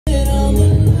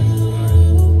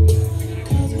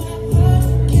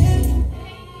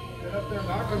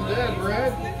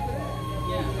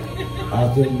I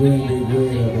think bring Big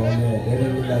Red up on that. That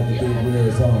ain't like the Big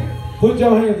Red song. Put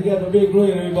your hands together, Big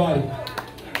Red, everybody.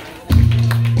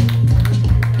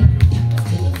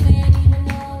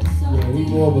 Yeah, he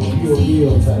more of a pure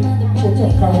deal type. What's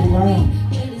up, Comedy Lounge?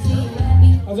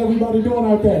 How's everybody doing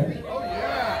out there?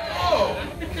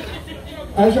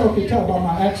 As y'all can tell by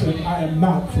my accent, I am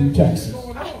not from Texas.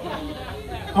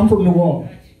 I'm from New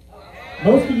Orleans.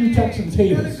 Most of you Texans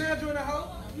hate us.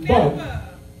 But,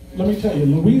 let me tell you,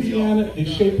 Louisiana is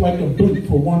shaped like a boot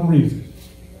for one reason.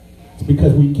 It's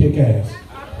because we kick ass.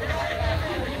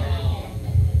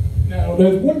 Now,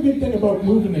 there's one good thing about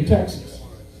moving to Texas.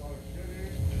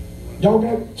 Y'all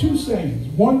got two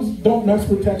sayings. One's don't mess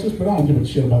with Texas, but I don't give a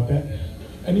shit about that.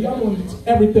 And the other one is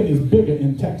everything is bigger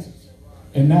in Texas.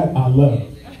 And that I love.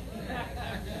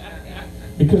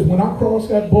 Because when I crossed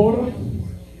that border,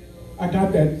 I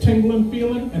got that tingling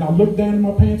feeling, and I looked down in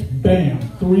my pants, bam,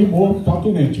 3 more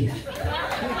fucking inches.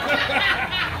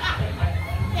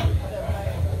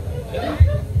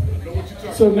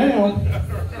 So now,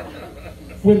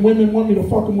 when women want me to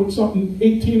fuck them with something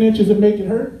 18 inches and make it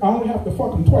hurt, I only have to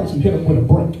fuck them twice and hit them with a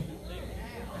brick.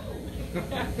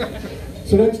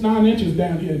 So that's 9 inches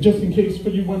down here, just in case for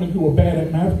you women who are bad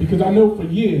at math, because I know for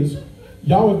years,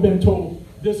 y'all have been told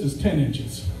this is 10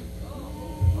 inches.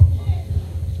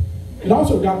 It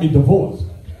also got me divorced.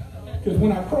 Because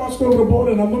when I crossed over the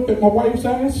border and I looked at my wife's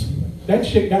ass, that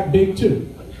shit got big too.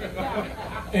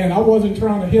 And I wasn't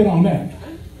trying to hit on that.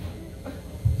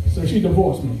 So she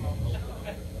divorced me.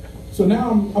 So now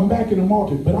I'm back in the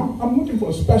market, but I'm looking for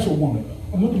a special woman.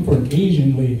 I'm looking for an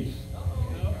Asian lady.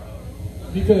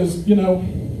 Because, you know,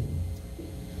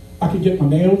 I could get my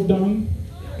nails done.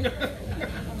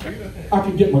 I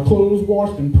could get my clothes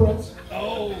washed and pressed.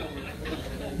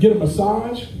 Get a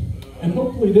massage. And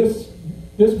hopefully this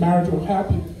marriage will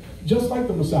happen just like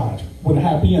the massage, with a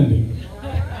happy ending.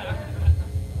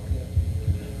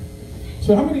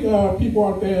 So how many people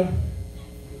out there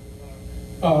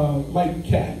like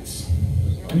cats?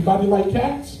 Anybody like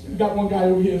cats? We got one guy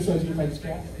over here that says he likes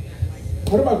cats.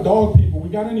 What about dog people? We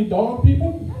got any dog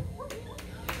people?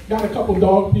 Got a couple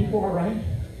dog people, all right?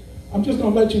 I'm just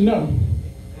gonna let you know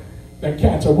that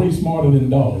cats are way smarter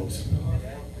than dogs.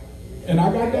 And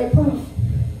I got that proof.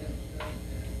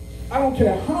 I don't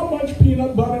care how much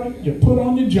peanut butter you put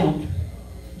on your junk,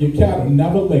 your cat will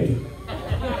never lick it.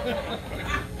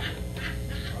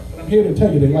 I'm here to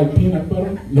tell you, they like peanut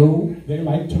butter? No, they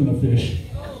like tuna fish.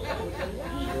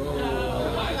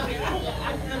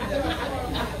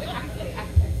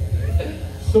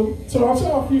 So I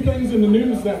saw a few things in the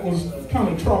news that was kind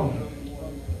of troubling.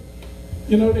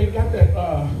 You know, they got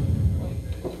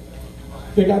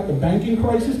the banking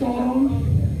crisis going on,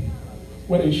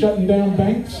 where they're shutting down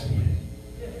banks.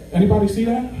 Anybody see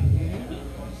that?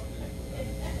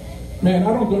 Man,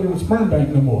 I don't go to the sperm bank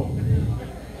no more.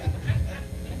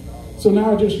 So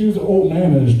now I just use an old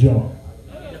man at his job.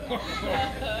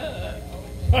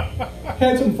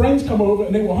 Had some friends come over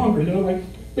and they were hungry. They were like,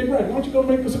 Big Red, why don't you go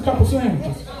make us a couple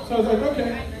sandwiches? So I was like,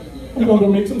 okay, I'm gonna go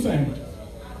make some sandwiches.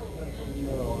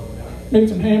 Made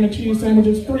some ham and cheese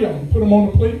sandwiches, 3 of them, put them on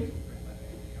the plate.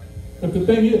 But the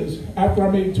thing is, after I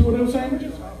made 2 of those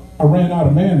sandwiches, I ran out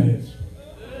of mayonnaise.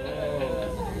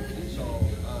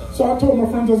 So I told my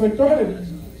friends, I was like, go ahead,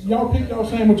 y'all pick y'all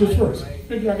sandwiches first.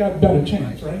 Figure I got a better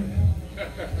chance, right?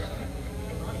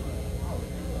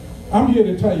 I'm here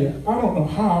to tell you, I don't know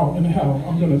how in hell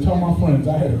I'm going to tell my friends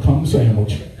I had a cum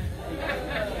sandwich.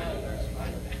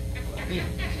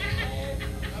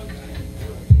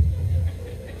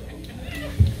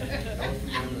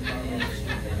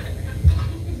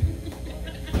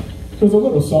 It was a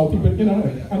little salty, but you know,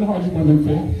 I know how you women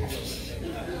feel.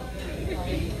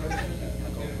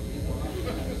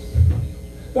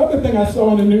 The other thing I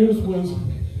saw in the news was,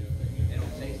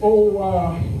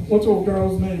 what's old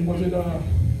girl's name? Was it,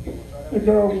 the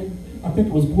girl, I think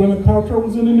it was Gwyneth Paltrow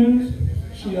was in the news.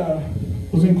 She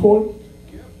was in court.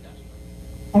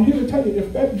 I'm here to tell you,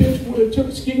 if that bitch would have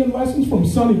took skiing lessons from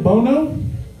Sonny Bono,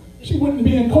 she wouldn't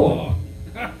be in court.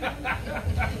 At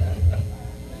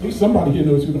least somebody here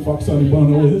knows who the fuck Sonny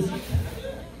Bono is.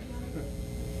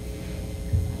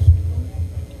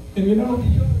 And you know,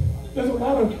 there's a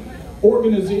lot of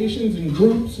organizations and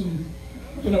groups, and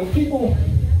you know, people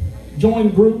join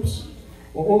groups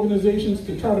or organizations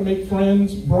to try to make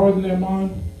friends, broaden their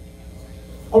mind.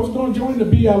 I was going to join the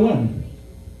BLM.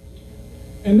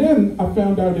 And then I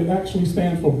found out it actually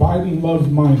stands for Biden Loves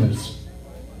Minors.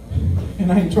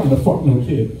 And I ain't trying to fuck no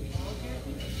kid.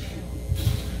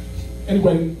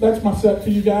 Anyway, that's my set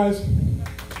for you guys.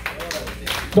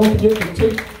 Don't forget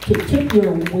to tip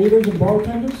your waiters and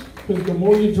bartenders, because the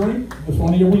more you drink, the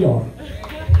funnier we are.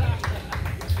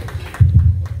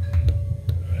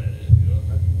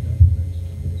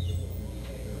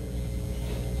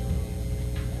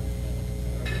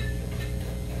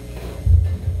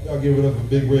 give it up for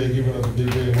Big Red, give it up for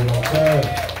Big Red one more time.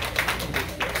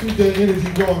 Keep that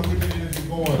energy going, keep that energy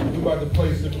going. We about to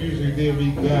play some music, then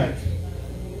we got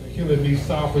Killing Me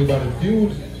Softly by the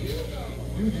dudes.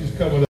 Dudes just coming up.